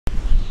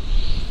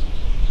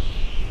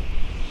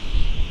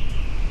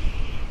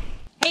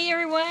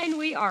everyone,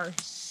 we are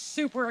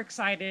super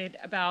excited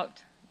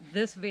about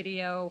this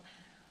video.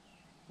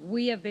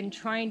 We have been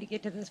trying to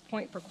get to this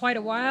point for quite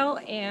a while,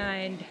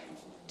 and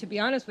to be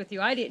honest with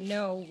you, I didn't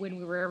know when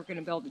we were ever going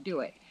to be able to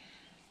do it.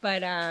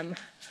 But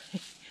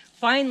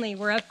finally,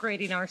 we're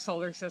upgrading our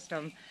solar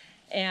system,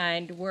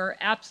 and we're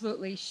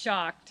absolutely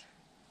shocked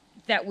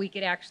that we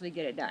could actually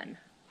get it done.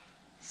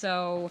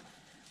 So,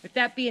 with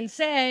that being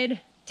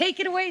said, take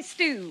it away,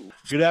 Stu.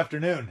 Good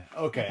afternoon.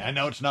 Okay, I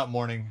know it's not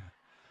morning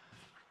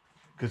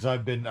because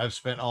I've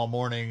spent all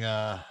morning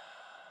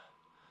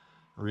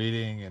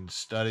reading and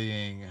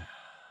studying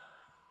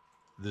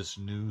this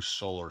new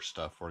solar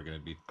stuff we're going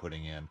to be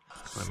putting in.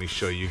 Let me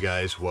show you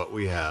guys what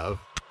we have.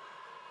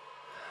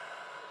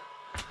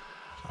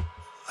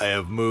 I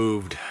have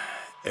moved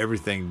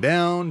everything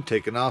down,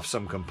 taken off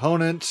some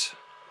components,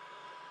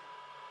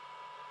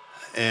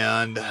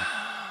 and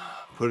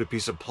put a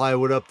piece of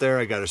plywood up there.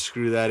 I got to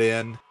screw that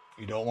in.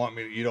 You don't want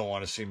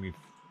to see me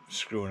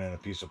screwing in a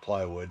piece of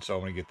plywood, so I'm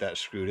going to get that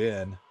screwed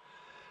in,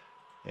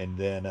 and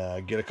then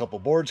get a couple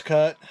boards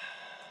cut,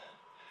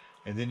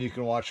 and then you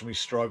can watch me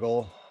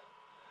struggle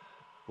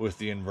with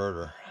the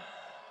inverter.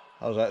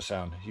 How's that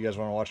sound? You guys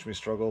want to watch me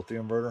struggle with the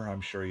inverter? I'm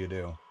sure you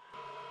do.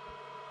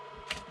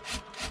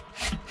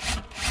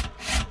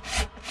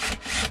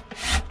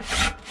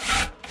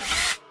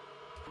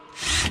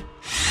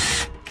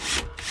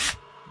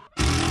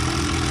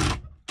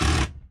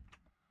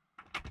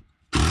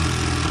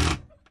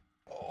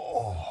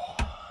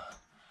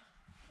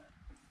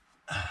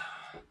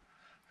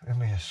 Give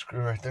me a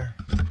screw right there.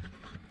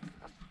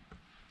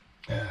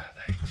 Yeah,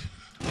 thanks.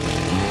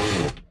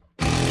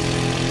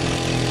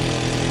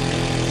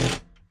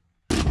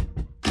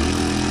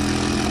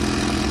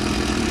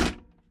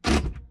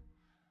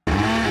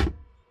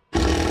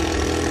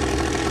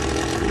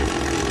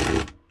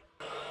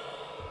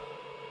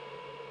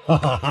 Ha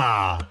ha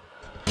ha!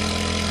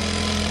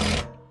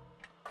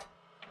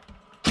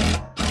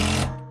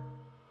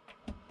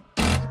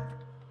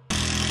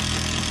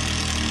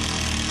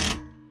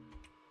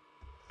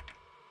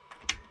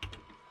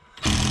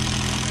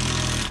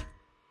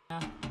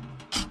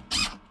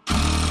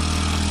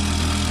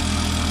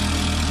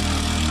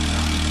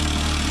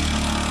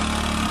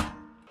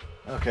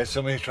 Okay,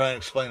 so let me try and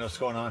explain what's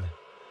going on.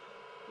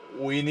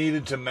 We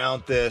needed to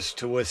mount this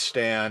to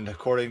withstand,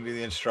 according to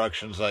the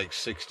instructions, like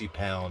 60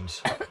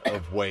 pounds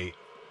of weight.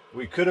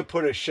 We could have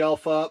put a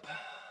shelf up,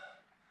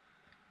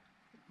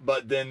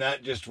 but then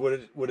that just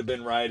would have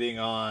been riding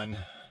on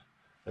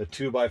a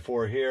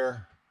 2x4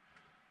 here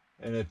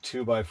and a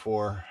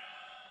 2x4,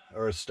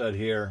 or a stud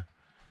here,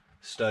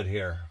 stud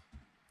here.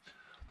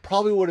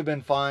 Probably would have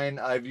been fine.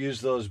 I've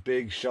used those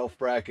big shelf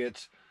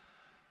brackets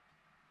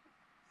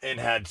and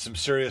had some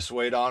serious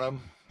weight on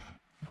them.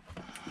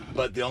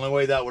 But the only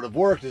way that would have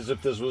worked is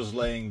if this was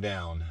laying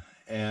down.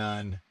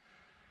 And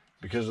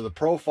because of the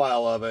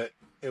profile of it,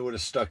 it would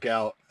have stuck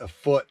out a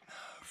foot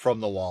from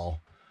the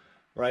wall.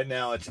 Right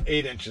now it's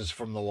 8 inches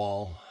from the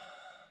wall,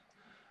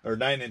 or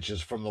 9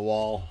 inches from the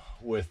wall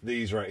with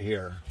these right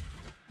here.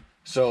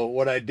 So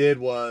what I did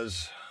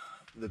was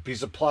the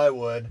piece of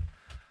plywood,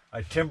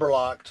 I timber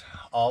locked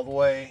all the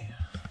way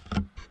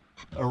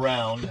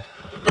around.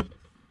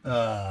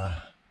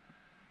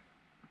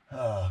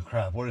 Oh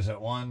crap, what is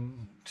it?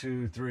 1,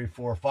 2, 3,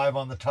 4, 5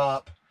 on the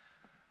top,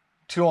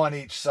 2 on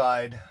each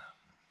side,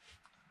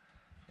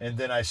 and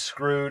then I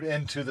screwed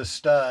into the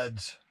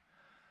studs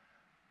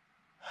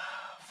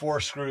 4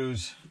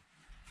 screws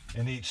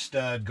in each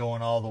stud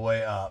going all the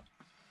way up.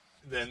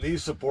 Then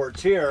these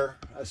supports here,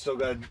 I still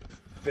got to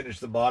finish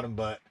the bottom,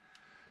 but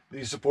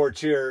these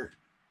supports here,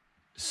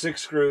 6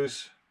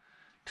 screws,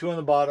 2 on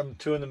the bottom,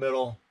 2 in the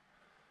middle,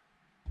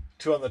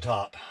 2 on the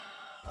top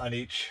on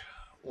each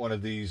one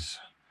of these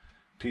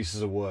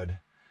pieces of wood.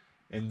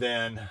 And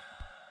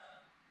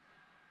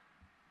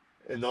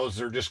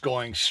those are just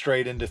going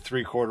straight into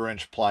 3/4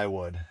 inch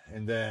plywood.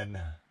 And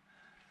then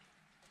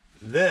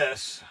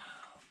this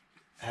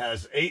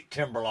has 8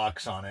 timber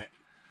locks on it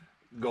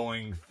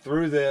going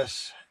through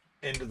this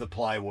into the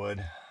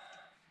plywood,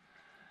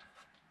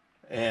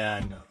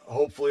 and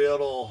hopefully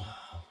it'll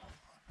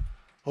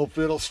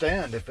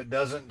stand. If it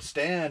doesn't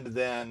stand,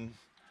 then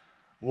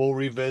we'll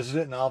revisit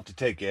it, and I'll have to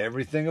take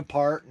everything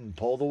apart and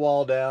pull the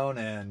wall down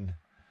and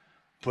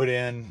put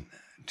in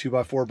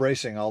 2x4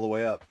 bracing all the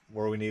way up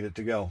where we need it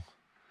to go.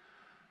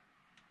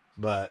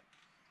 But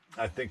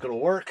I think it'll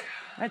work.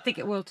 I think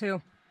it will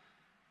too.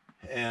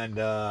 And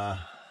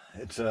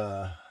it's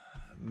a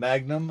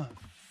Magnum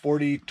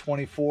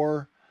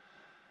 4024,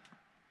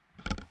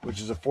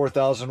 which is a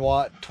 4,000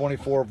 watt,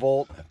 24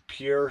 volt,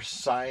 pure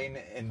sine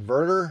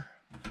inverter.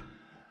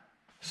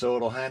 So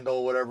it'll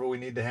handle whatever we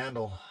need to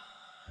handle.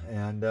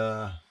 And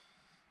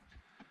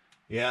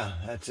yeah,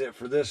 that's it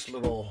for this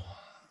little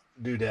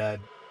doodad.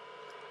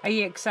 Are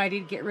you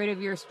excited to get rid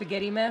of your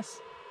spaghetti mess?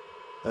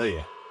 Oh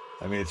yeah.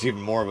 I mean, it's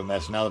even more of a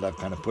mess now that I've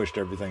kind of pushed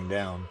everything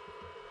down.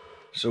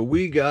 So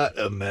we got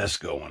a mess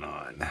going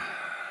on.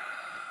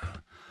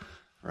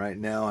 Right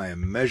now I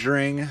am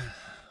measuring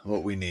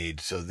what we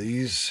need. So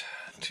these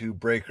two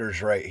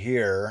breakers right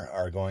here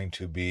are going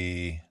to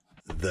be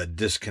the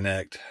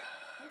disconnect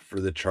for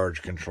the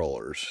charge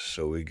controllers.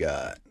 So we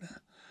got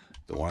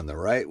the one on the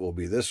right will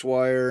be this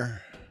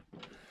wire.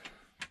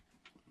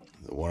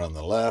 The one on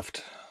the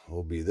left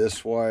will be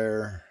this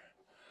wire.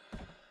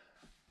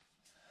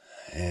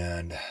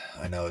 And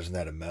I know, isn't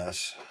that a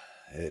mess?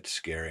 It's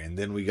scary. And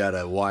then we got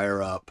to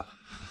wire up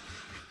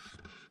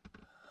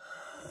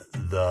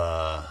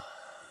the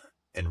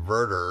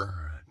inverter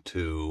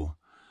to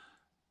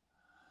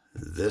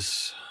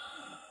this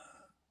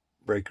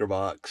breaker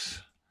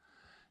box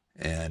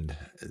and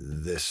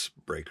this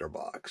breaker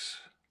box.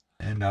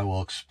 And I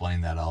will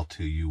explain that all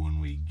to you when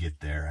we get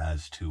there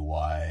as to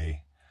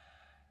why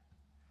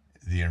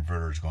the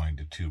inverter is going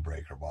to two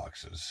breaker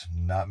boxes.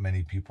 Not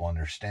many people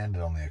understand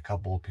it. Only a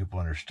couple of people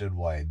understood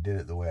why I did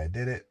it the way I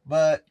did it,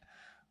 but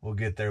we'll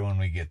get there when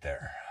we get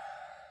there.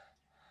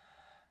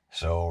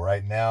 So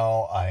right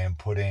now I am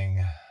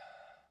putting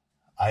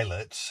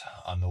eyelets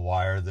on the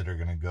wire that are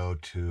going to go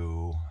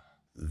to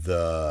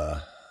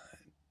the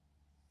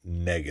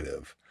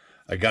negative.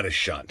 I got a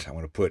shunt. I'm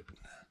going to put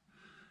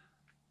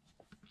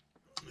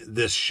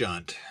this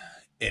shunt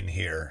in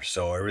here,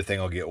 so everything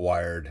will get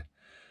wired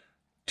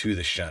to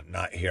the shunt,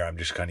 not here. I'm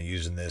just kind of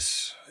using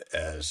this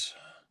as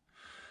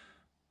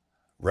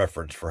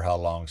reference for how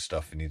long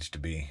stuff needs to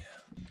be.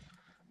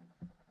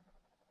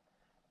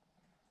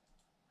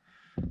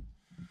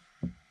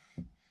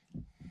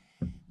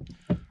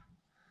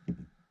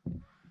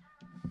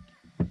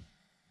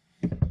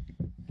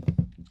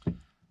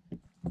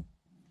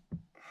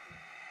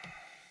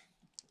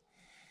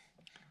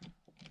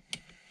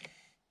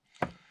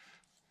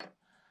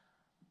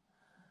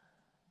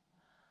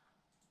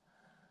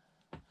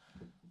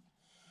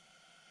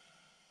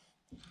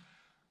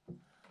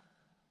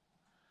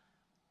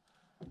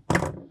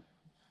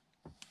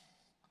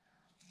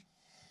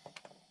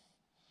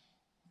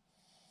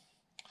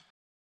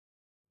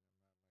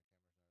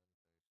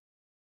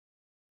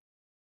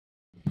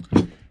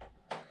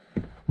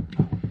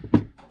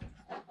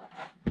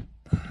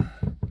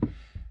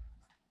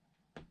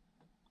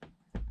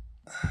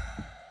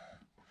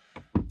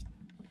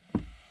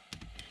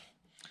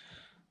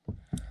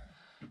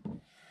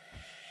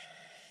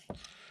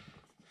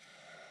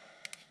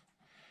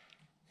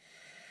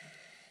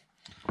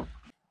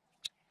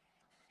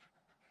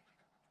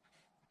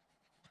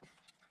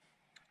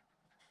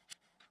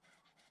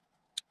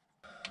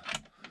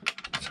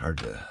 It's hard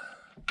to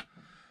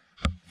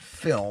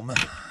film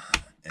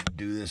and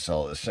do this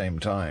all at the same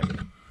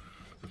time.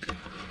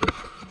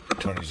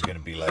 Tony's gonna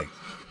be like,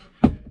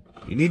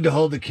 you need to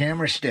hold the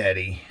camera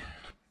steady.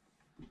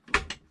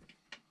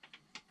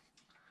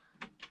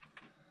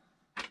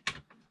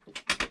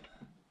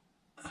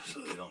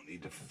 So they don't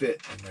need to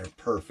fit, and they're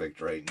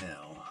perfect right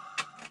now.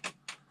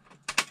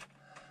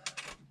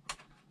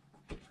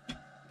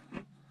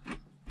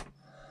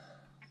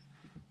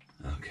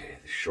 Okay,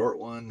 the short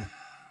one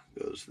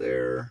goes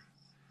there.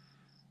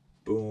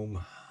 Boom.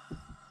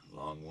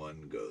 Long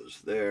one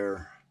goes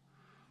there.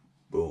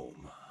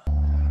 Boom.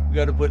 We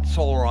got to put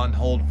solar on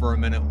hold for a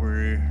minute.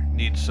 We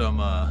need some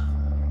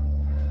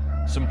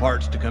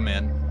parts to come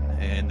in,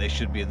 and they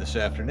should be in this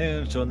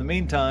afternoon. So in the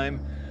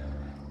meantime,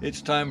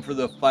 it's time for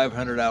the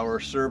 500-hour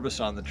service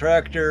on the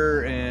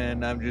tractor,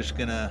 and I'm just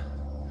gonna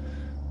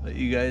let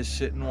you guys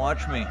sit and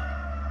watch me.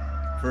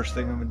 First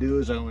thing I'm gonna do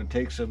is I'm gonna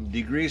take some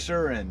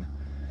degreaser and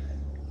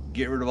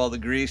get rid of all the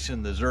grease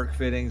and the Zerk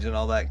fittings and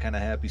all that kind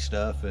of happy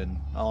stuff, and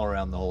all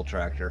around the whole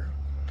tractor.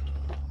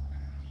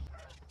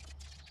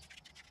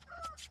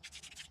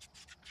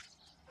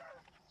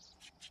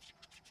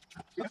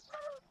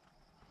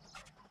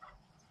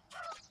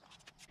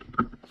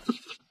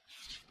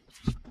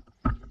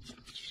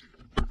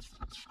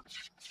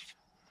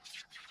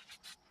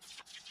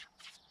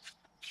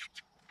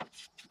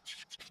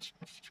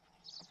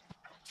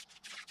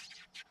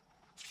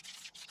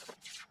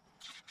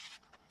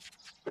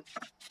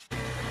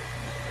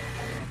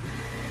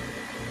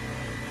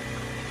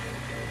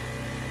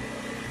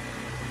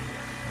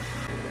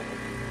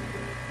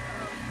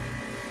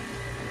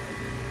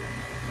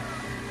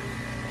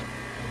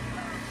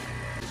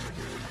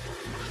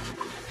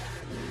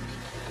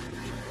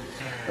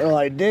 Well,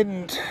 I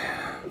didn't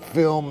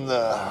film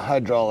the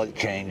hydraulic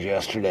change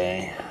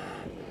yesterday.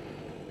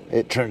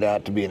 It turned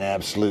out to be an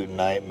absolute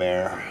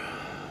nightmare.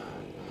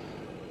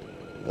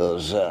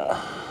 Those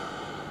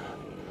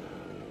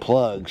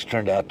plugs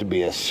turned out to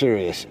be a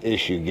serious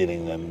issue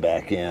getting them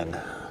back in,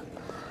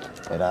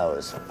 and I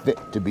was fit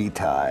to be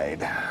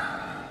tied.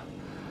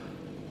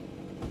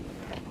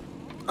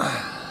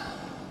 I'm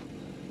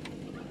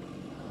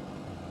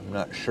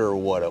not sure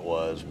what it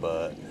was,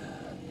 but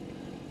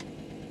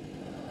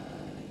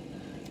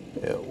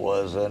it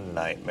was a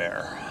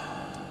nightmare.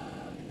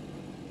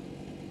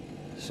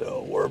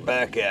 So we're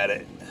back at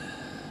it.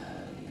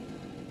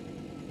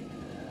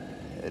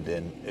 And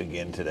then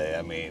again today,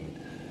 I mean,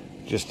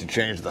 just to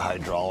change the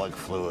hydraulic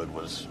fluid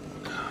was,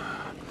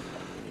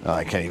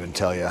 I can't even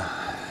tell you.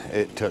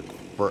 It took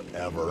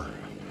forever.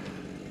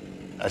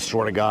 I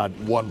swear to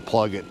God, one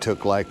plug, it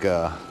took like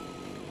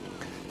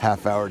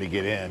half hour to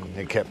get in.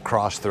 It kept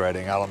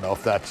cross-threading. I don't know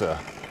if that's a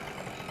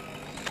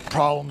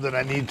problem that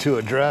I need to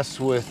address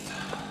with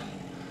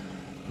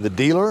the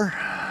dealer,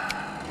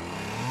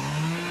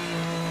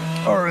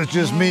 or it's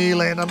just me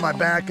laying on my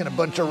back in a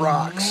bunch of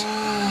rocks.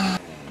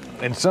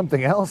 And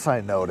something else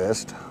I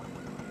noticed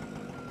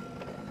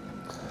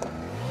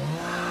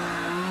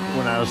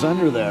when I was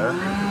under there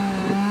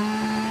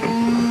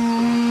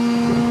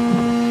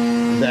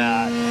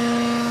that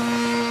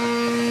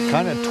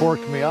kind of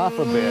torqued me off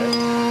a bit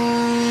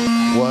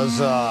was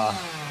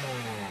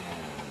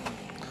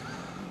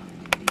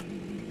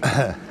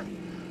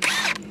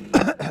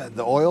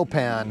the oil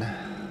pan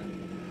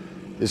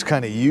is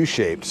kind of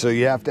U-shaped, so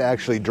you have to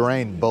actually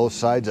drain both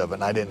sides of it,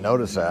 and I didn't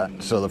notice that.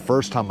 So the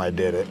first time I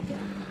did it,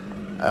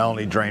 I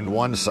only drained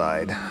one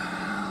side.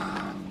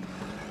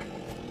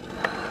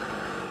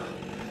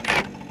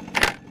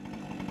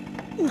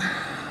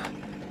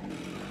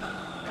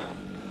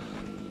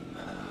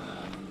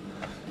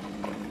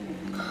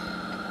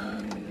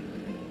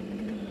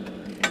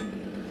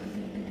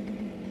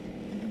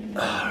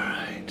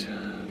 Alright.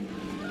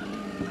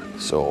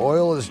 So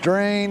oil is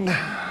drained.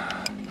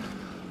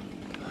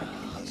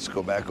 Let's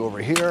go back over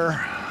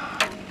here.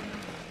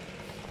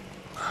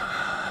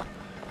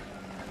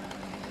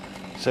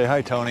 Say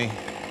hi, Tony.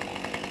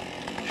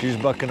 She's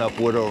bucking up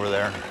wood over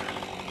there.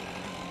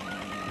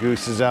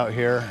 Goose is out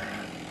here.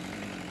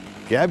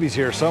 Gabby's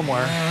here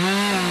somewhere.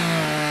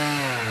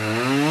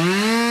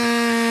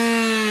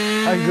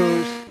 Hi,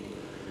 Goose.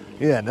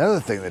 Yeah, another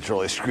thing that's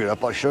really screwed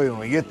up, I'll show you when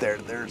we get there.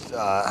 There's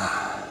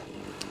a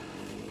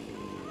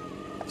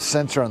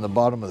sensor on the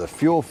bottom of the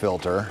fuel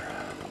filter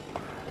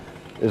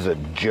is a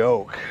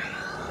joke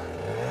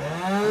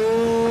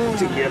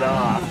to get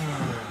off.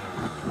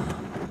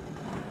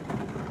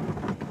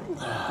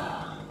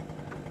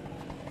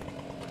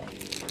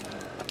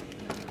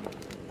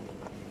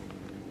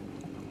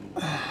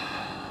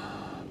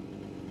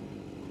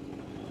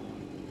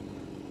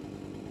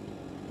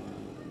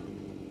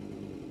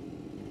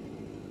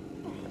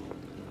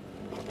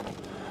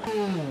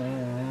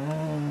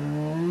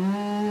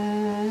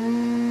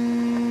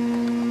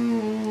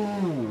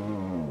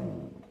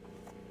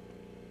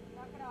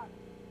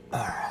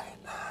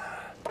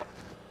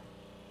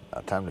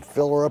 Time to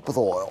fill her up with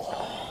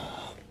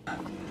oil.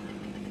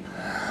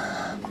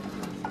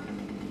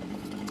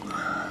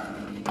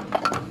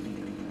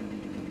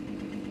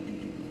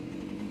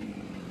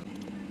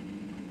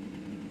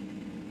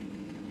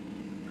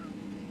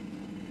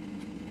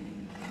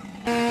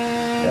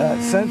 Yeah,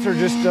 that sensor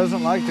just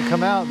doesn't like to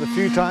come out. The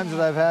few times that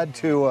I've had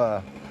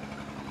to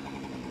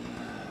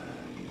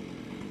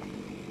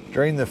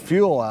drain the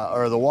fuel out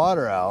or the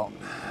water out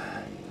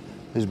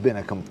has been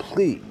a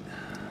complete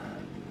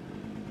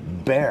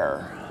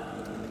bear.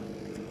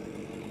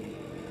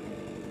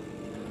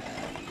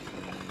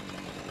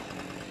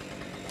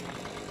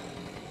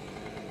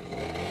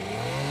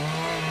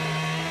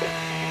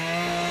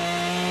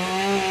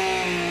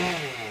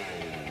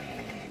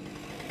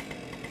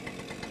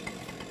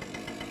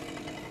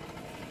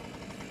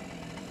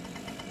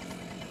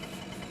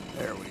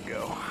 There we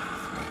go.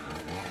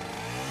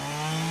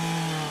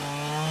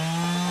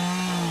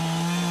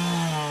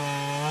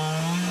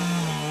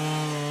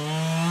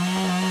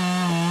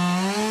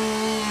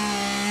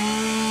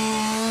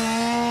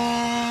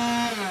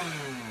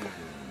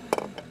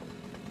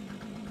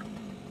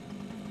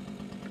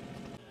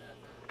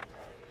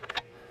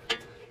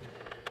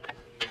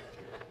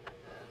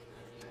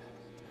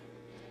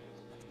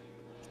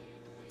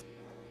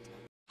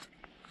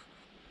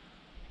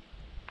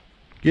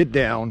 Get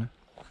down.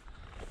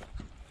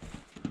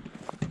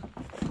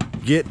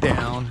 Get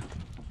down.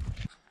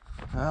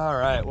 All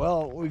right,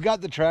 well, we got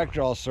the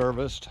tractor all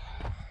serviced.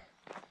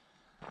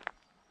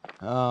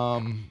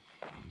 Don't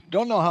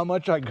know how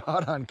much I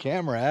got on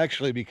camera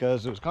actually,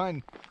 because it was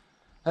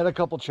had a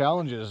couple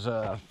challenges.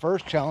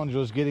 First challenge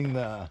was getting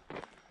the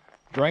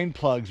drain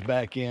plugs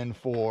back in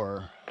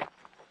for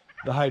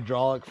the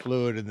hydraulic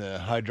fluid and the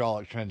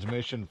hydraulic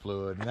transmission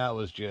fluid, and that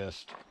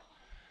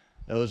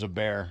was a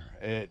bear.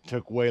 It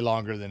took way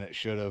longer than it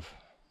should have.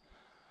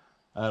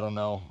 I don't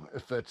know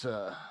if it's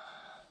a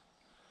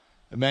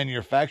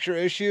manufacturer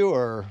issue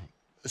or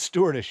a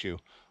steward issue.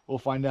 We'll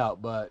find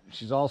out, but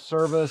she's all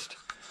serviced.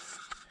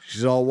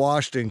 She's all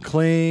washed and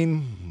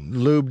clean,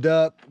 lubed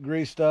up,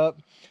 greased up.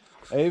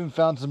 I even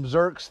found some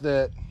Zerks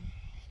that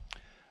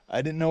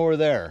I didn't know were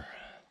there.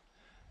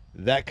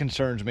 That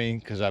concerns me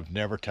because I've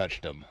never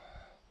touched them.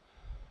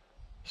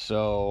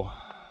 So,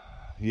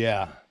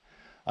 yeah.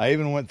 I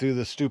even went through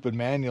the stupid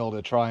manual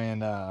to try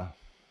and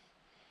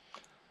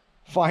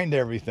find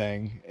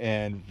everything,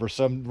 and for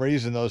some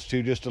reason those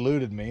two just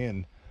eluded me,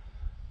 and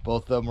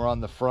both of them were on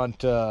the front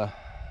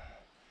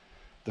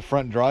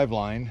drive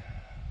line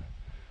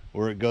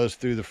where it goes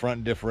through the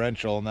front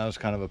differential, and that was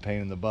kind of a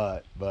pain in the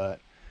butt. But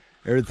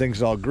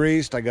everything's all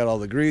greased. I got all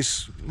the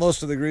grease,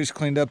 most of the grease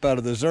cleaned up out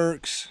of the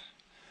Zerks,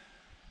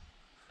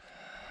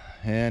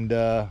 and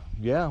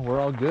yeah,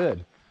 we're all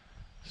good.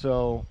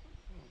 So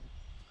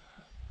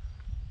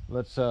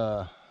let's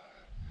go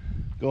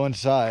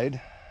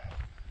inside.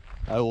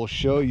 I will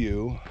show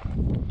you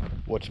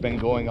what's been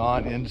going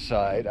on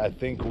inside. I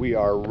think we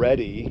are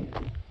ready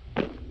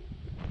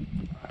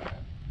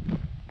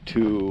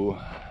to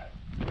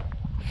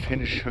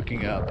finish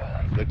hooking up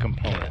the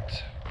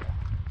components.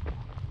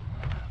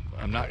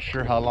 I'm not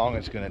sure how long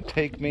it's going to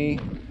take me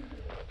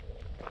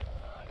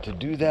to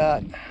do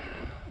that,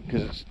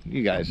 because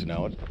you guys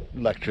know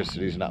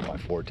electricity is not my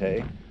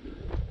forte.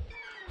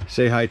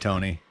 Say hi,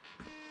 Tony.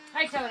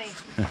 Hi, Tony.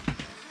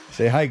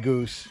 Say hi,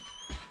 Goose.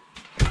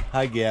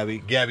 Hi, Gabby.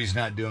 Gabby's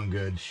not doing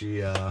good.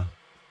 She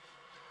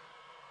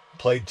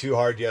played too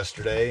hard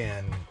yesterday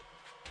and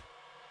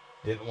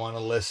didn't want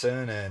to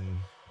listen,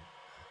 and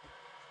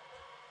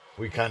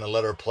we kind of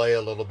let her play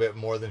a little bit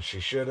more than she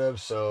should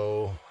have,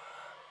 so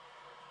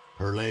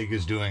her leg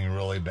is doing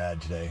really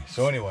bad today.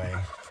 So anyway,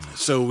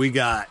 so we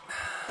got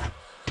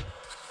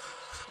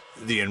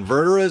the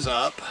inverter is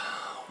up,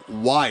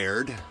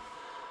 wired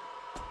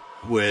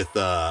with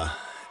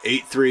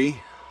 8.3.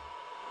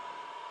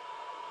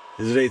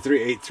 Is it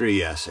 8.3? 8.3,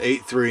 yes.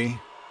 8.3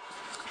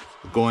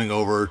 going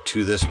over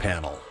to this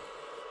panel.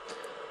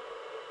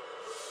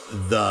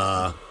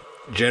 The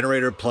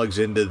generator plugs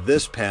into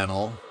this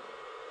panel,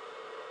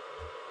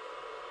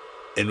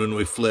 and when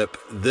we flip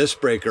this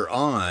breaker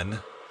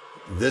on,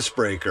 this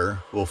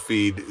breaker will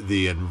feed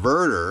the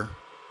inverter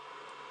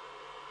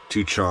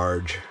to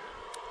charge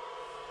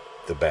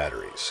the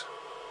batteries.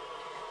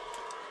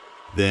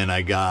 Then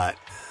I got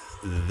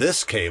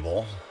this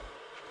cable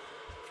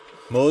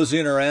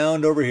moseying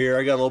around over here.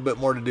 I got a little bit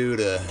more to do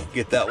to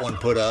get that one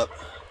put up.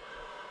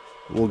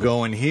 We'll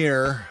go in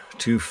here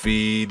to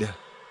feed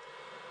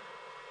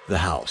the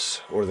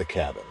house or the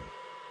cabin.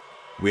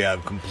 We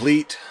have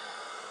complete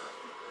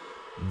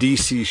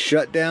DC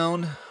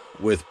shutdown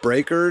with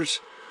breakers.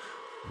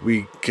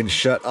 We can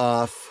shut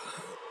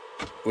off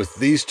with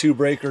these two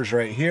breakers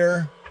right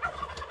here.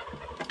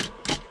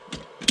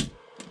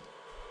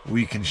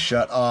 We can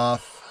shut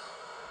off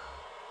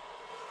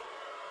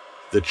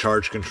the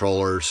charge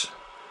controllers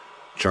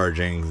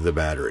charging the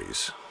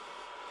batteries.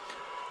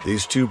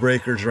 These two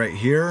breakers right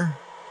here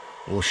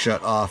will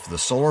shut off the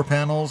solar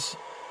panels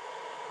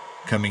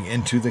coming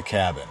into the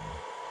cabin.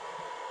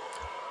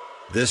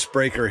 This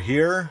breaker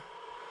here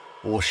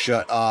will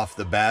shut off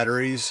the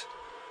batteries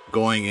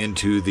going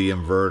into the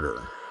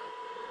inverter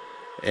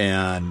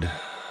and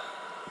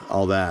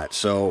all that.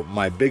 So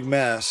my big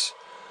mess,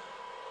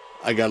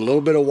 I got a little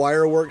bit of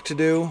wire work to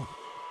do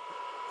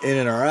in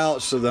and or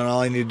out, so then all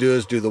I need to do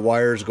is do the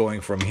wires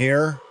going from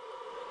here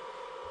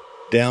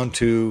down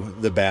to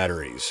the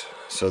batteries.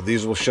 So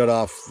these will shut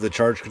off the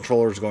charge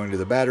controllers going to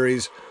the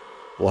batteries.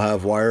 We'll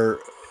have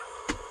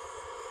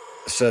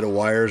set of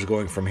wires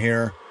going from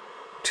here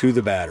to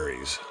the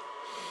batteries.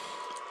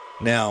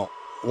 Now,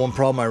 one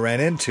problem I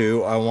ran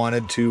into, I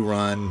wanted to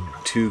run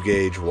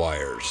 2-gauge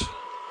wires.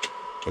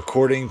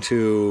 According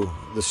to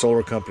the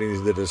solar company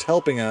that is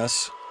helping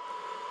us,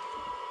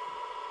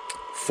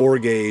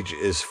 4-gauge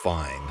is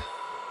fine.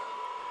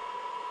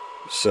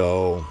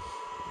 So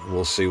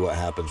we'll see what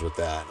happens with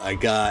that. I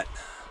got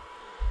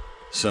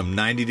some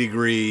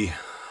 90-degree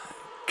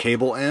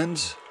cable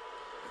ends,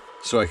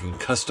 so I can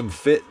custom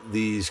fit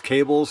these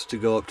cables to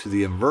go up to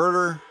the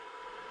inverter.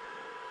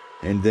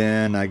 And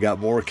then I got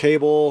more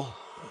cable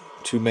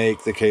to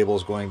make the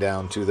cables going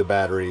down to the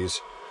batteries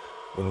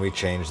when we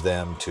change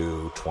them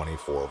to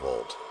 24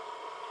 volt.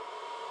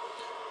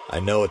 I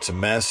know it's a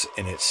mess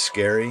and it's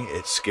scary.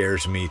 It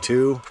scares me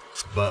too,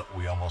 but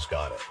we almost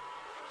got it.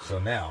 So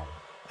now,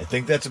 I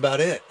think that's about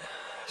it.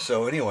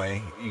 So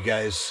anyway, you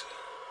guys,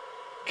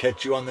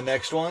 catch you on the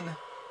next one.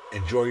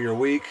 Enjoy your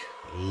week.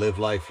 Live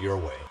life your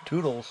way.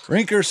 Toodles.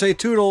 Rinker, say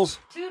toodles.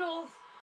 Toodles.